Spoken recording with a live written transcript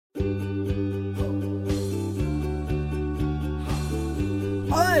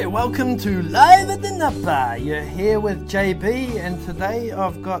Hi, welcome to Live at the Napa. You're here with JB, and today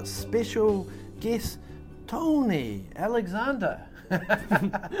I've got special guest Tony Alexander.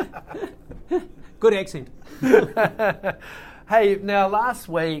 Good accent. Hey, now last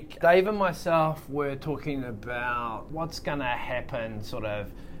week, Dave and myself were talking about what's going to happen sort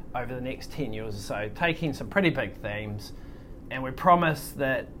of over the next 10 years or so, taking some pretty big themes. And we promised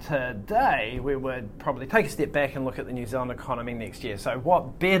that today we would probably take a step back and look at the New Zealand economy next year. So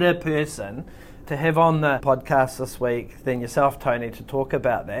what better person to have on the podcast this week than yourself, Tony, to talk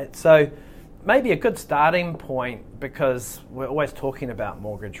about that. So maybe a good starting point, because we're always talking about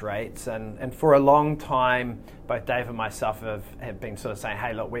mortgage rates. And for a long time, both Dave and myself have been sort of saying,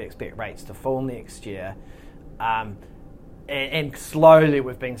 hey, look, we expect rates to fall next year. And slowly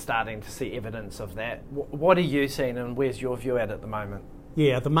we've been starting to see evidence of that. What are you seeing, and where's your view at the moment?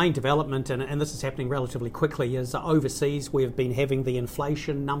 Yeah, the main development, and this is happening relatively quickly, is overseas we've been having the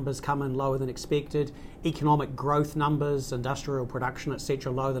inflation numbers come in lower than expected, economic growth numbers, industrial production, etc.,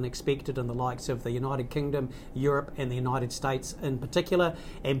 lower than expected in the likes of the United Kingdom, Europe and the United States in particular,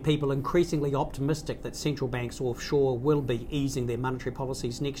 and people increasingly optimistic that central banks offshore will be easing their monetary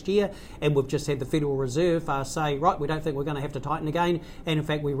policies next year. And we've just had the Federal Reserve say, right, we don't think we're going to have to tighten again, and in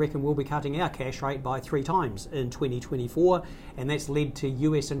fact we reckon we'll be cutting our cash rate by 3 times in 2024, and that's led to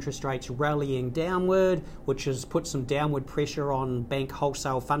US interest rates rallying downward, which has put some downward pressure on bank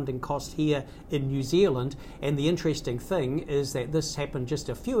wholesale funding costs here in New Zealand. And the interesting thing is that this happened just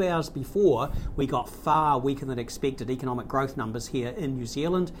a few hours before we got far weaker than expected economic growth numbers here in New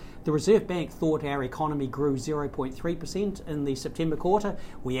Zealand. The Reserve Bank thought our economy grew 0.3% in the September quarter.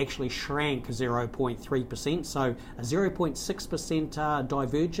 We actually shrank 0.3%, so a 0.6%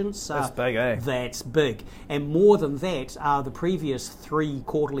 divergence. That's big, eh? That's big. And more than that, the previous 3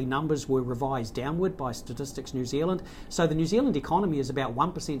 quarterly numbers were revised downward by Statistics New Zealand. So the New Zealand economy is about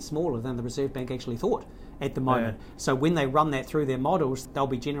 1% smaller than the Reserve Bank actually thought at the moment. Yeah. So when they run that through their models, they'll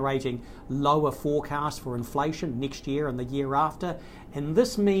be generating lower forecasts for inflation next year and the year after. And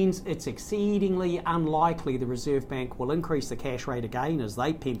this means it's exceedingly unlikely the Reserve Bank will increase the cash rate again, as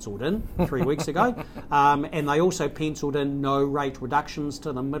they penciled in 3 weeks ago. And they also penciled in no rate reductions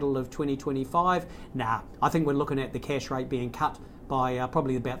to the middle of 2025. I think we're looking at the cash rate being cut by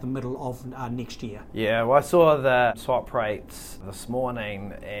probably about the middle of next year. Yeah, well, I saw the swap rates this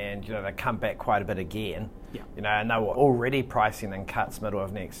morning, and they come back quite a bit again. Yeah. And they were already pricing in cuts middle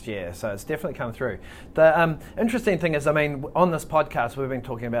of next year, so it's definitely come through. The interesting thing is, on this podcast, we've been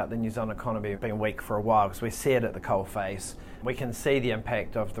talking about the New Zealand economy being weak for a while, because we see it at the coalface. We can see the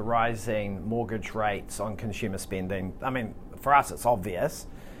impact of the rising mortgage rates on consumer spending. For us, it's obvious.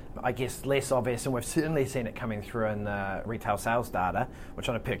 I guess less obvious, and we've certainly seen it coming through in retail sales data, which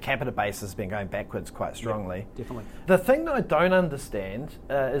on a per capita basis has been going backwards quite strongly. Yeah, definitely. The thing that I don't understand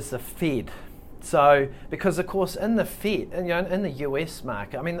is the Fed. So, because of course in the Fed, in the US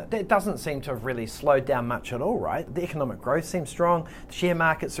market, that doesn't seem to have really slowed down much at all, right? The economic growth seems strong, the share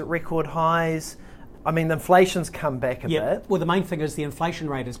market's at record highs. The inflation's come back a bit. Well, the main thing is the inflation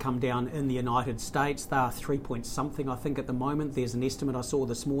rate has come down in the United States. They are 3 point something, I think, at the moment. There's an estimate I saw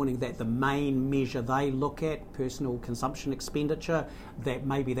this morning that the main measure they look at, personal consumption expenditure, that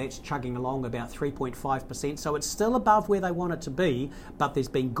maybe that's chugging along about 3.5%. So it's still above where they want it to be, but there's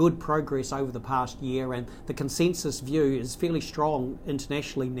been good progress over the past year, and the consensus view is fairly strong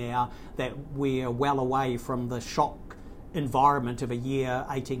internationally now that we're well away from the shock environment of a year,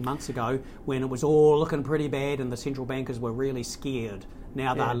 18 months ago, when it was all looking pretty bad and the central bankers were really scared.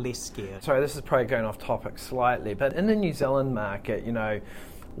 Now they're less scared. Sorry, this is probably going off topic slightly, but in the New Zealand market,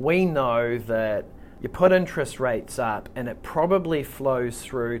 we know that you put interest rates up and it probably flows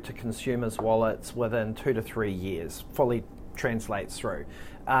through to consumers' wallets within 2 to 3 years, fully translates through.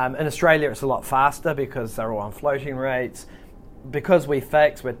 In Australia, it's a lot faster because they're all on floating rates. Because we're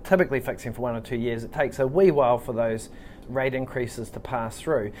typically fixing for 1 or 2 years, it takes a wee while for those rate increases to pass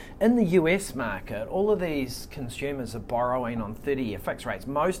through. In the US market, all of these consumers are borrowing on 30-year fixed rates.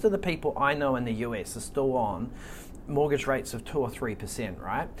 Most of the people I know in the US are still on mortgage rates of 2 or 3%,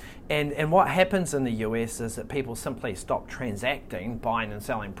 right? And what happens in the US is that people simply stop transacting, buying and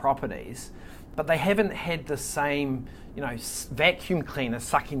selling properties, but they haven't had the same vacuum cleaner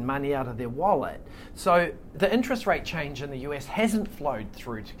sucking money out of their wallet. So the interest rate change in the US hasn't flowed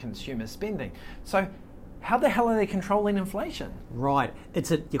through to consumer spending. So how the hell are they controlling inflation? Right.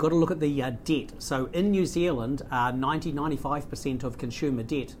 You've got to look at the debt. So in New Zealand, 95% of consumer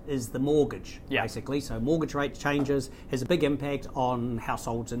debt is the mortgage, basically. So mortgage rate changes has a big impact on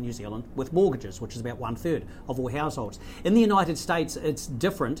households in New Zealand with mortgages, which is about 1/3 of all households. In the United States, it's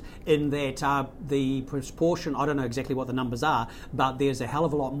different in that the proportion, I don't know exactly what the numbers are, but there's a hell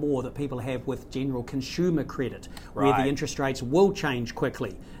of a lot more that people have with general consumer credit, where the interest rates will change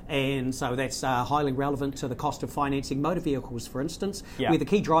quickly. And so that's highly relevant to the cost of financing motor vehicles, for instance, where the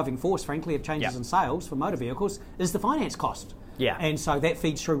key driving force, frankly, of changes in sales for motor vehicles is the finance cost. And so that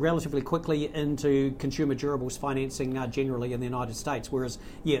feeds through relatively quickly into consumer durables financing generally in the United States. Whereas,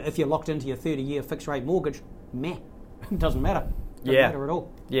 if you're locked into your 30-year fixed rate mortgage, it doesn't matter. Doesn't matter at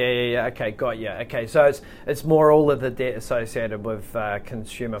all. Okay, got you. Okay, so it's more all of the debt associated with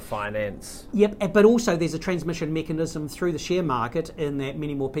consumer finance. Yep, but also there's a transmission mechanism through the share market in that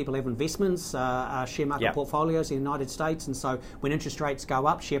many more people have investments, share market portfolios in the United States, and so when interest rates go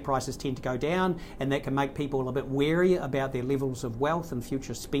up, share prices tend to go down, and that can make people a bit wary about their levels of wealth and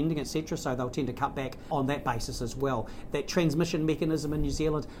future spending, etc. So they'll tend to cut back on that basis as well. That transmission mechanism in New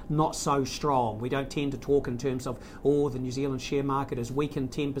Zealand, not so strong. We don't tend to talk in terms of, the New Zealand share market is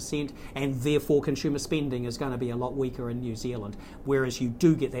weakened 10%, and therefore consumer spending is going to be a lot weaker in New Zealand, whereas you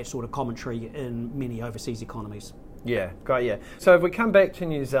do get that sort of commentary in many overseas economies. Yeah, got you. So if we come back to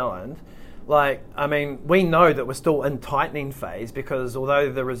New Zealand, we know that we're still in tightening phase because although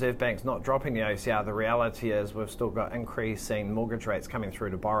the Reserve Bank's not dropping the OCR, the reality is we've still got increasing mortgage rates coming through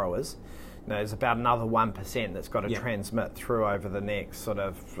to borrowers. There's about another 1% that's got to transmit through over the next sort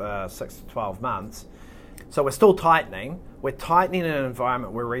of 6 to 12 months. So we're still tightening. We're tightening in an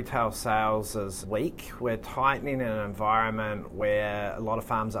environment where retail sales is weak. We're tightening in an environment where a lot of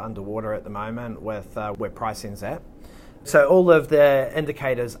farms are underwater at the moment with where pricing's at. So all of the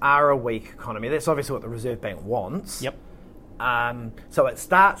indicators are a weak economy. That's obviously what the Reserve Bank wants. So it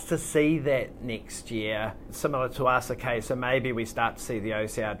starts to see that next year, similar to us, so maybe we start to see the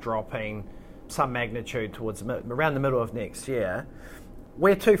OCR dropping some magnitude towards around the middle of next year.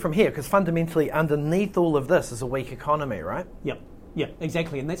 Where to from here? Because fundamentally, underneath all of this is a weak economy, right? Yeah,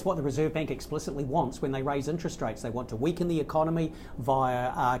 exactly. And that's what the Reserve Bank explicitly wants when they raise interest rates. They want to weaken the economy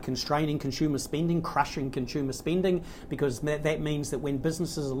via constraining consumer spending, crushing consumer spending, because that means that when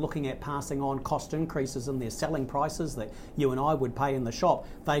businesses are looking at passing on cost increases in their selling prices that you and I would pay in the shop,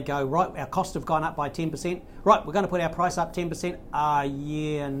 they go, right, our costs have gone up by 10%. Right, we're going to put our price up 10%.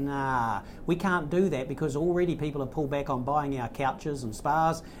 Nah. We can't do that because already people have pulled back on buying our couches and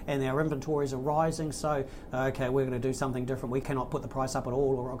spas and our inventories are rising. So, okay, we're going to do something different. We cannot put the price up at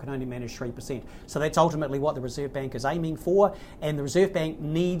all, or I can only manage 3%. So that's ultimately what the Reserve Bank is aiming for, and the Reserve Bank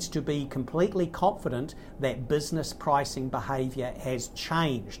needs to be completely confident that business pricing behaviour has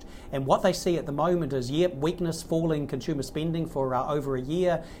changed. And what they see at the moment is, weakness, falling consumer spending for over a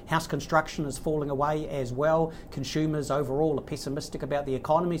year, house construction is falling away as well, consumers overall are pessimistic about the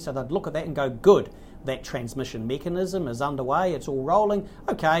economy, so they'd look at that and go, good. That transmission mechanism is underway, it's all rolling.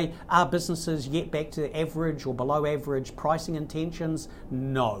 Okay, are businesses yet back to average or below average pricing intentions?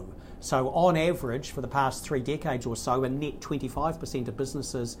 No. So on average, for the past 3 decades or so, a net 25% of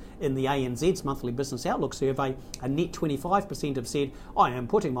businesses in the ANZ's monthly business outlook survey, a net 25% have said, I am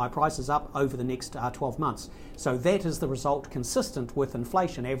putting my prices up over the next 12 months. So that is the result consistent with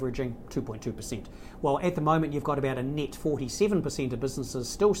inflation averaging 2.2%. Well, at the moment, you've got about a net 47% of businesses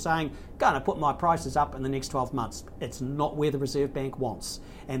still saying, going to put my prices up in the next 12 months. It's not where the Reserve Bank wants.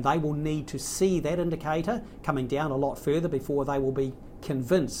 And they will need to see that indicator coming down a lot further before they will be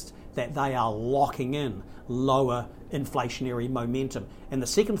convinced that they are locking in lower inflationary momentum. And the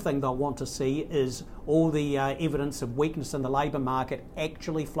second thing they'll want to see is all the evidence of weakness in the labour market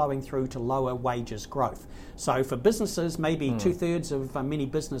actually flowing through to lower wages growth. So for businesses, maybe 2/3 of many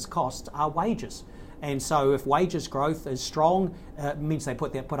business costs are wages. And so if wages growth is strong, it means they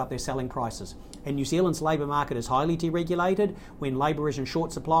put up their selling prices. And New Zealand's labour market is highly deregulated. When labour is in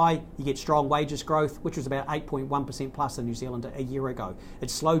short supply, you get strong wages growth, which was about 8.1% plus in New Zealand a year ago.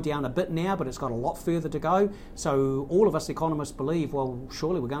 It's slowed down a bit now, but it's got a lot further to go. So all of us economists believe, well,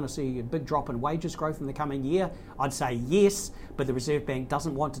 surely we're going to see a big drop in wages growth in the coming year. I'd say yes, but the Reserve Bank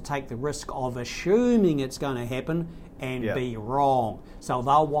doesn't want to take the risk of assuming it's going to happen and be wrong. So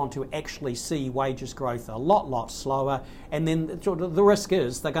they'll want to actually see wages growth a lot slower, and then the risk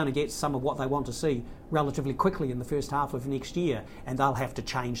is they're going to get some of what they want to see relatively quickly in the first half of next year, and they'll have to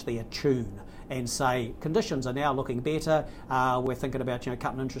change their tune and say conditions are now looking better. We're thinking about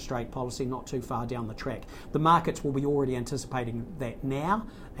cutting interest rate policy not too far down the track. The markets will be already anticipating that now,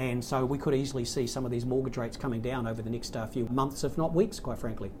 and so we could easily see some of these mortgage rates coming down over the next few months, if not weeks, quite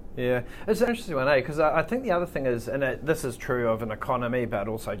frankly. Yeah, it's an interesting one, because I think the other thing is, and this is true of an economy, but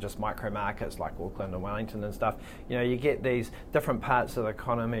also just micro markets like Auckland and Wellington and stuff. You get these different parts of the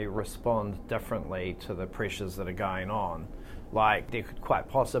economy respond differently to the pressures that are going on. Like, there could quite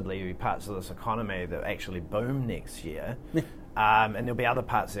possibly be parts of this economy that actually boom next year, and there'll be other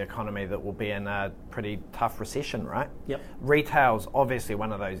parts of the economy that will be in a pretty tough recession, right? Yep. Retail's obviously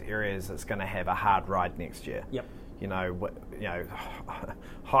one of those areas that's going to have a hard ride next year. Yep.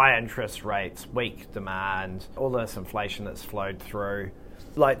 High interest rates, weak demand, all this inflation that's flowed through.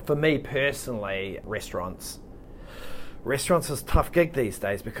 Like, for me personally, restaurants is a tough gig these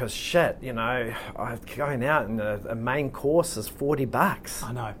days because going out and a main course is $40.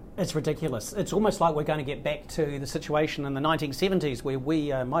 I know. It's ridiculous. It's almost like we're going to get back to the situation in the 1970s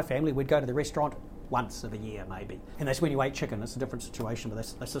where my family would go to the restaurant once of a year maybe. And that's when you ate chicken. It's a different situation, but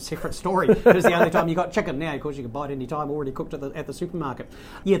that's a separate story. It was the only time you got chicken. Now, of course, you can buy it any time, already cooked at the supermarket.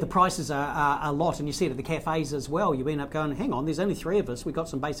 Yeah, the prices are a lot, and you see it at the cafes as well. You end up going, hang on, there's only 3 of us. We got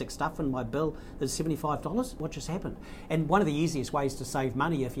some basic stuff, and my bill is $75. What just happened? And one of the easiest ways to save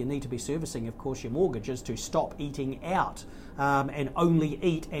money if you need to be servicing, of course, your mortgage is to stop eating out. And only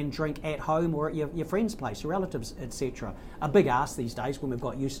eat and drink at home or at your friend's place, your relatives, etc. A big ask these days when we've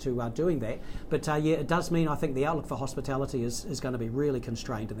got used to doing that. But yeah, it does mean I think the outlook for hospitality is going to be really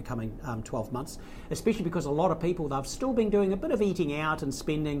constrained in the coming 12 months, especially because a lot of people, they've still been doing a bit of eating out and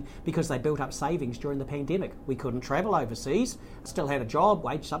spending because they built up savings during the pandemic. We couldn't travel overseas, still had a job,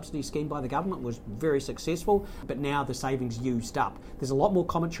 wage subsidy scheme by the government was very successful, but now the savings used up. There's a lot more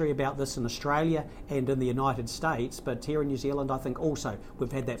commentary about this in Australia and in the United States, but here in New Zealand, I think also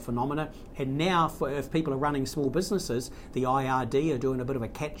we've had that phenomena. And now, if people are running small businesses, the IRD are doing a bit of a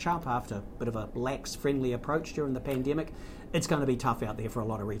catch-up after a bit of a lax, friendly approach during the pandemic. It's going to be tough out there for a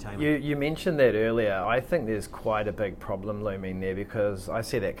lot of retailers. You mentioned that earlier. I think there's quite a big problem looming there because I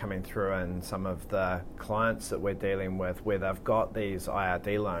see that coming through in some of the clients that we're dealing with where they've got these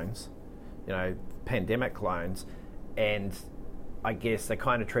IRD loans, pandemic loans, and I guess they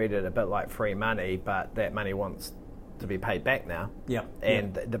kind of treat it a bit like free money, but that money wants to be paid back now. Yeah.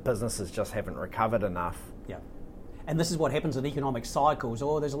 And the businesses just haven't recovered enough. Yeah. And this is what happens in economic cycles.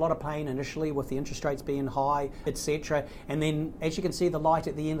 There's a lot of pain initially with the interest rates being high, etc. And then, as you can see the light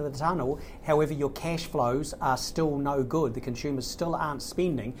at the end of the tunnel, however, your cash flows are still no good. The consumers still aren't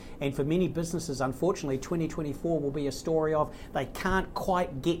spending. And for many businesses, unfortunately, 2024 will be a story of they can't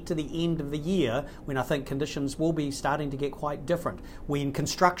quite get to the end of the year when I think conditions will be starting to get quite different. When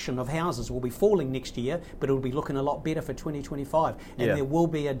construction of houses will be falling next year, but it will be looking a lot better for 2025. And there will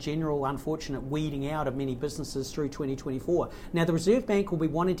be a general, unfortunate weeding out of many businesses through 2024. Now, the Reserve Bank will be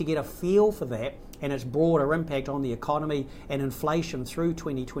wanting to get a feel for that and its broader impact on the economy and inflation through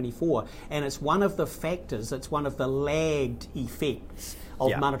 2024. And it's one of the factors, it's one of the lagged effects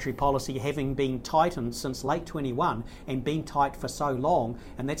of monetary policy having been tightened since late 21 and been tight for so long.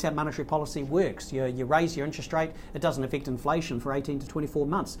 And that's how monetary policy works. You raise your interest rate, it doesn't affect inflation for 18 to 24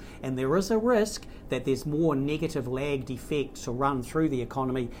 months. And there is a risk that there's more negative lagged effects to run through the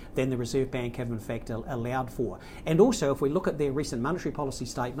economy than the Reserve Bank have in fact allowed for. And also, if we look at their recent monetary policy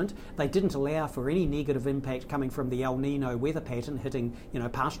statement, they didn't allow for any negative impact coming from the El Nino weather pattern hitting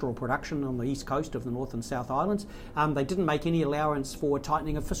pastoral production on the east coast of the North and South Islands. They didn't make any allowance for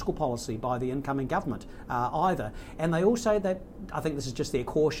tightening of fiscal policy by the incoming government either. And they also, I think this is just their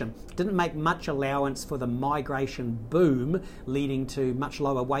caution, didn't make much allowance for the migration boom leading to much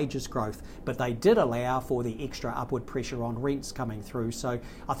lower wages growth, but they did allow for the extra upward pressure on rents coming through. So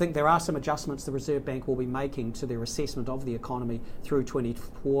I think there are some adjustments the Reserve Bank will be making to their assessment of the economy through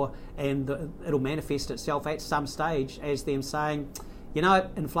 2024, and it'll manifest itself at some stage as them saying,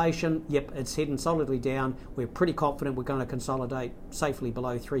 inflation, it's heading solidly down. We're pretty confident we're going to consolidate safely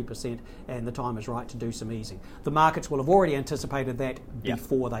below 3%, and the time is right to do some easing. The markets will have already anticipated that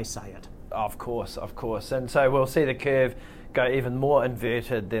before they say it. Of course. And so we'll see the curve go even more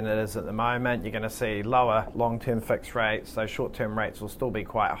inverted than it is at the moment. You're going to see lower long-term fixed rates. Those short-term rates will still be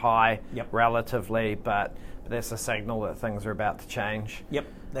quite high relatively, but that's a signal that things are about to change. Yep,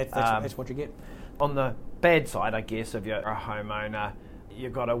 that's what you get. On the bad side, I guess, if you're a homeowner,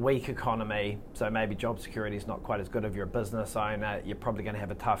 you've got a weak economy, so maybe job security is not quite as good if you're a business owner. You're probably going to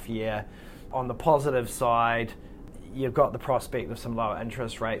have a tough year. On the positive side, you've got the prospect of some lower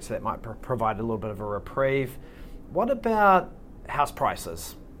interest rates that might provide a little bit of a reprieve. What about house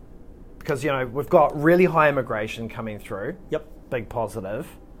prices? because, we've got really high immigration coming through. Yep. Big positive.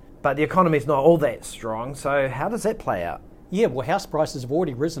 But the economy's not all that strong, so how does that play out? Yeah, well, house prices have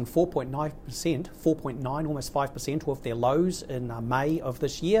already risen 4.9%, 4.9, almost 5% off their lows in May of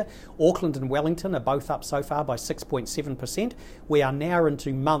this year. Auckland and Wellington are both up so far by 6.7%. We are now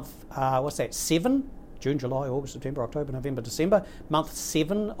into month, 7? June, July, August, September, October, November, December, month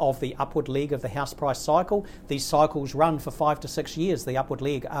 7 of the upward leg of the house price cycle. These cycles run for 5 to 6 years, the upward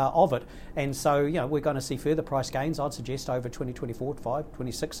leg of it. And so, we're going to see further price gains, I'd suggest, over 2024, 25,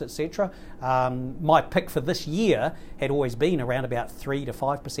 26, etc. My pick for this year had always been around about 3 to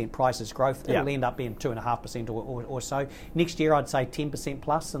 5% prices growth. It'll end up being 2.5% or so. Next year, I'd say 10%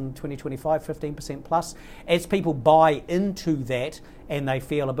 plus, and 2025, 15% plus. As people buy into that, and they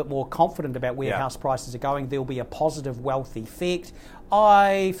feel a bit more confident about where house prices are going, there'll be a positive wealth effect.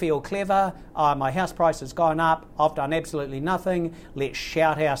 I feel clever, my house price has gone up, I've done absolutely nothing, let's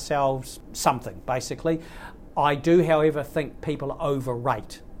shout ourselves something, basically. I do, however, think people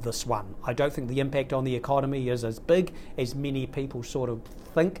overrate this one. I don't think the impact on the economy is as big as many people sort of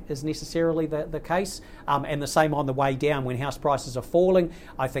think is necessarily the case. And the same on the way down when house prices are falling.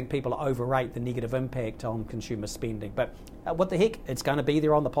 I think people overrate the negative impact on consumer spending. But what the heck, it's going to be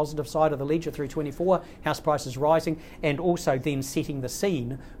there on the positive side of the ledger through 24, house prices rising, and also then setting the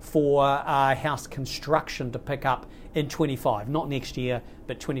scene for house construction to pick up in 25, not next year,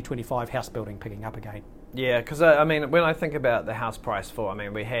 but 2025 house building picking up again. Yeah, because when I think about the house price fall,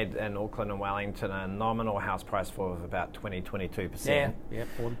 we had in Auckland and Wellington a nominal house price fall of about 20-22%.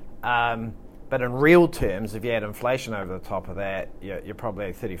 Yeah. But in real terms, if you add inflation over the top of that, you're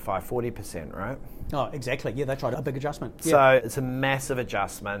probably 35-40%, right? Oh, exactly. Yeah, they tried a big adjustment. So it's a massive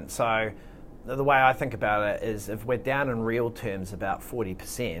adjustment. So the way I think about it is if we're down in real terms about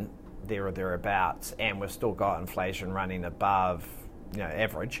 40%, there or thereabouts, and we've still got inflation running above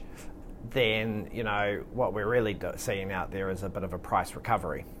average, then what we're really seeing out there is a bit of a price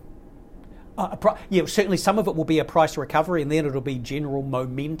recovery. Certainly some of it will be a price recovery, and then it'll be general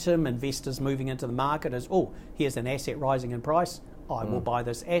momentum, investors moving into the market as, here's an asset rising in price, I will buy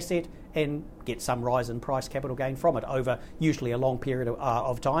this asset and get some rise in price capital gain from it over usually a long period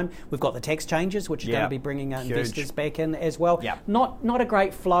of time. We've got the tax changes, which are going to be bringing investors back in as well. Yep. Not a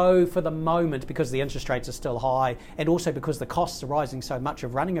great flow for the moment because the interest rates are still high, and also because the costs are rising so much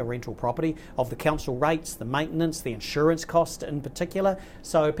of running a rental property, of the council rates, the maintenance, the insurance cost in particular.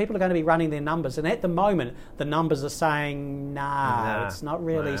 So people are going to be running their numbers, and at the moment the numbers are saying, it's not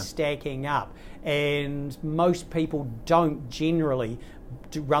really stacking up. And most people don't generally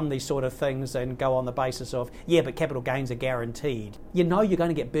run these sort of things and go on the basis of, but capital gains are guaranteed. You're going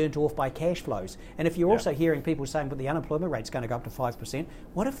to get burnt off by cash flows. And if you're also hearing people saying, but the unemployment rate's going to go up to 5%,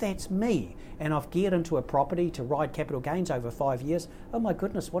 what if that's me and I've geared into a property to ride capital gains over 5 years? Oh my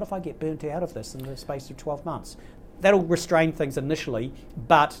goodness, what if I get burnt out of this in the space of 12 months? That'll restrain things initially,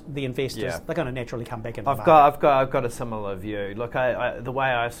 but the investors, they're going to naturally come back into the market. I've got a similar view. Look, the way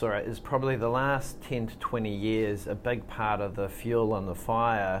I saw it is probably the last 10 to 20 years, a big part of the fuel on the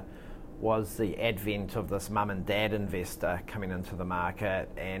fire was the advent of this mum and dad investor coming into the market,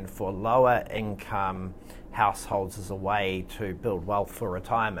 and for lower income households as a way to build wealth for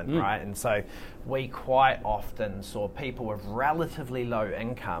retirement, right? And so we quite often saw people with relatively low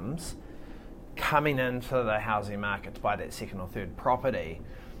incomes coming into the housing market to buy that second or third property.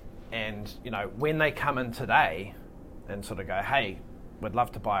 And, when they come in today and sort of go, hey, we'd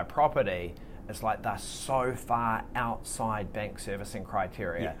love to buy a property, it's like they're so far outside bank servicing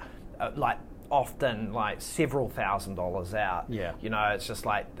criteria. Often several $1,000s out. It's just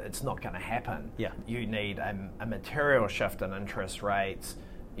like, it's not going to happen. You need a material shift in interest rates.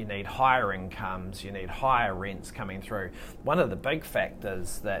 You need higher incomes, you need higher rents coming through. One of the big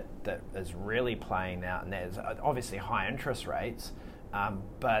factors that is really playing out, and that is obviously high interest rates,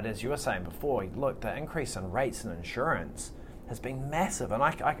 but as you were saying before, look, the increase in rates and insurance has been massive. And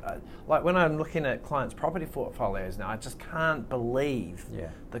I like when I'm looking at clients' property portfolios now, I just can't believe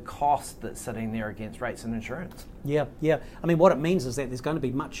the cost that's sitting there against rates and insurance. What it means is that there's going to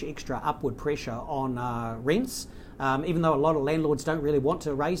be much extra upward pressure on rents. Even though a lot of landlords don't really want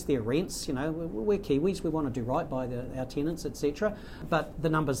to raise their rents, we're Kiwis, we want to do right by our tenants, etc. But the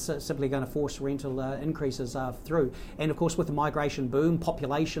numbers are simply going to force rental increases through. And of course, with the migration boom,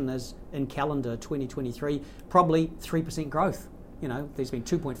 population is in calendar 2023 probably 3% growth. There's been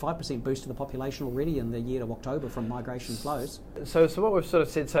 2.5% boost to the population already in the year to October from migration flows. So what we've sort of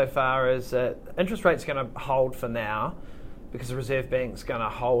said so far is that interest rates are going to hold for now because the Reserve Bank's going to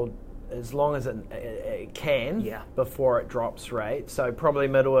hold as long as it can before it drops rates. So probably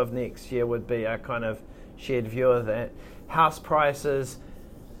middle of next year would be a kind of shared view of that. House prices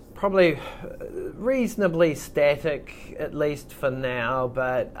probably reasonably static, at least for now,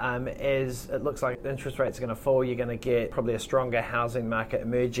 but as it looks like interest rates are going to fall, you're going to get probably a stronger housing market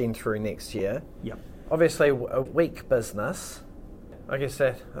emerging through next year. Yep. Obviously, a weak business. I guess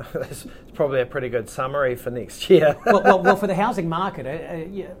that's probably a pretty good summary for next year. well, for the housing market,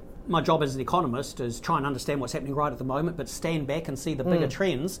 my job as an economist is try and understand what's happening right at the moment, but stand back and see the bigger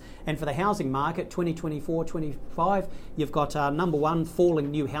trends. And for the housing market, 2024-25, you've got number one,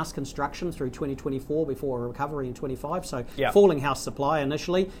 falling new house construction through 2024 before a recovery in 25. So falling house supply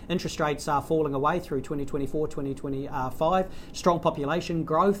initially. Interest rates are falling away through 2024-2025. Strong population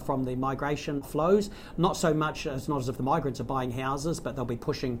growth from the migration flows. Not so much, it's not as if the migrants are buying houses, but they'll be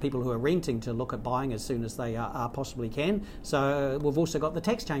pushing people who are renting to look at buying as soon as they possibly can. So we've also got the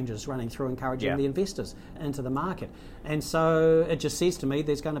tax changes running through, encouraging the investors into the market. And so it just says to me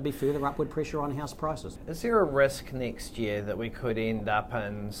there's going to be further upward pressure on house prices. Is there a risk next year that we could end up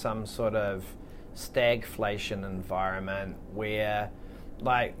in some sort of stagflation environment where,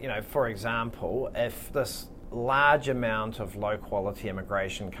 like, you know, for example, if this large amount of low quality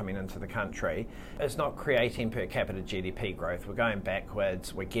immigration coming into the country is not creating per capita GDP growth, we're going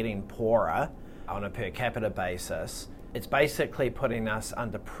backwards, we're getting poorer on a per capita basis, it's basically putting us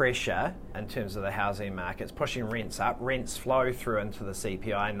under pressure in terms of the housing market. It's pushing rents up. Rents flow through into the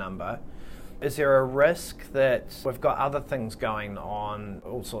CPI number. Is there a risk that we've got other things going on,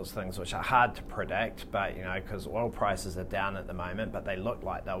 all sorts of things which are hard to predict, but, you know, because oil prices are down at the moment, but they look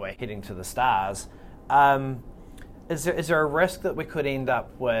like they were heading to the stars. Is there a risk that we could end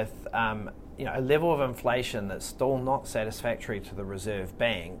up with a level of inflation that's still not satisfactory to the Reserve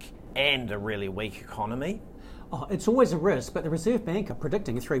Bank and a really weak economy? Oh, it's always a risk, but the Reserve Bank are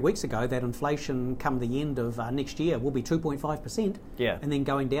predicting 3 weeks ago that inflation come the end of next year will be 2.5%, and then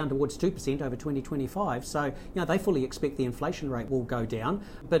going down towards 2% over 2025. So, they fully expect the inflation rate will go down,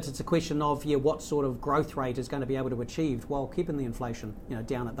 but it's a question of what sort of growth rate is going to be able to achieve while keeping the inflation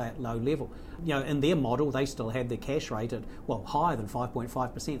down at that low level. In their model, they still had their cash rate at higher than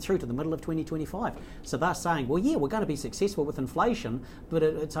 5.5% through to the middle of 2025. So they're saying, we're going to be successful with inflation, but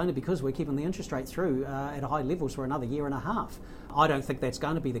it's only because we're keeping the interest rate through at a high level for another year and a half. I don't think that's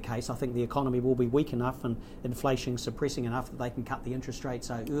going to be the case. I think the economy will be weak enough and inflation suppressing enough that they can cut the interest rates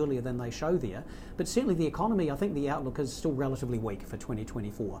earlier than they show there. But certainly the economy, I think the outlook is still relatively weak for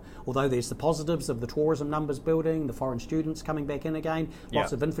 2024. Although there's the positives of the tourism numbers building, the foreign students coming back in again,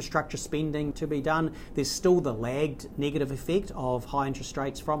 lots of infrastructure spending to be done. There's still the lagged negative effect of high interest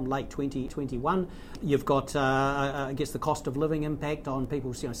rates from late 2021. You've got, the cost of living impact on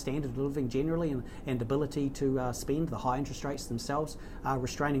people's standard of living generally and ability to spend. The high interest rates themselves are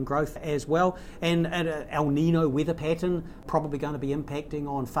restraining growth as well. And El Nino weather pattern probably going to be impacting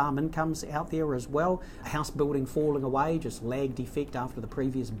on farm incomes out there as well. House building falling away, just lagged effect after the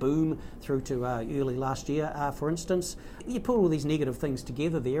previous boom through to early last year, for instance. You put all these negative things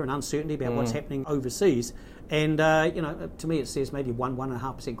together there and uncertainty about what's happening overseas. And, to me it says maybe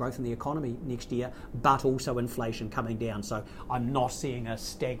 1.5% growth in the economy next year, but also inflation coming down. So I'm not seeing a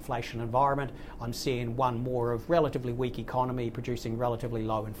stagflation environment. I'm seeing one more of relatively weak economy producing relatively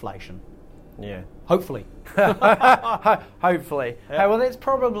low inflation. Yeah. Hopefully. Hopefully. Yeah. Hey, well, that's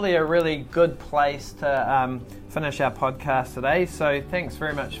probably a really good place to finish our podcast today. So thanks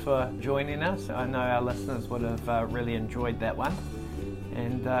very much for joining us. I know our listeners would have really enjoyed that one.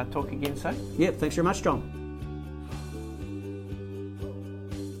 And talk again soon. Yeah, thanks very much, John.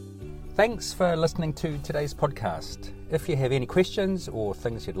 Thanks for listening to today's podcast. If you have any questions or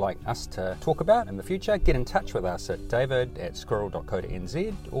things you'd like us to talk about in the future, get in touch with us at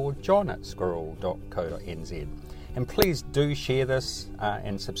david@squirrel.co.nz or john@squirrel.co.nz. And please do share this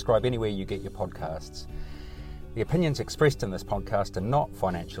and subscribe anywhere you get your podcasts. The opinions expressed in this podcast are not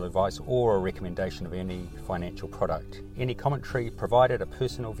financial advice or a recommendation of any financial product. Any commentary provided are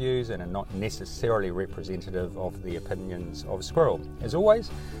personal views and are not necessarily representative of the opinions of Squirrel. As always,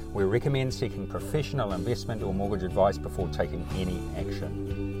 we recommend seeking professional investment or mortgage advice before taking any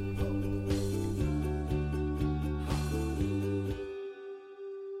action.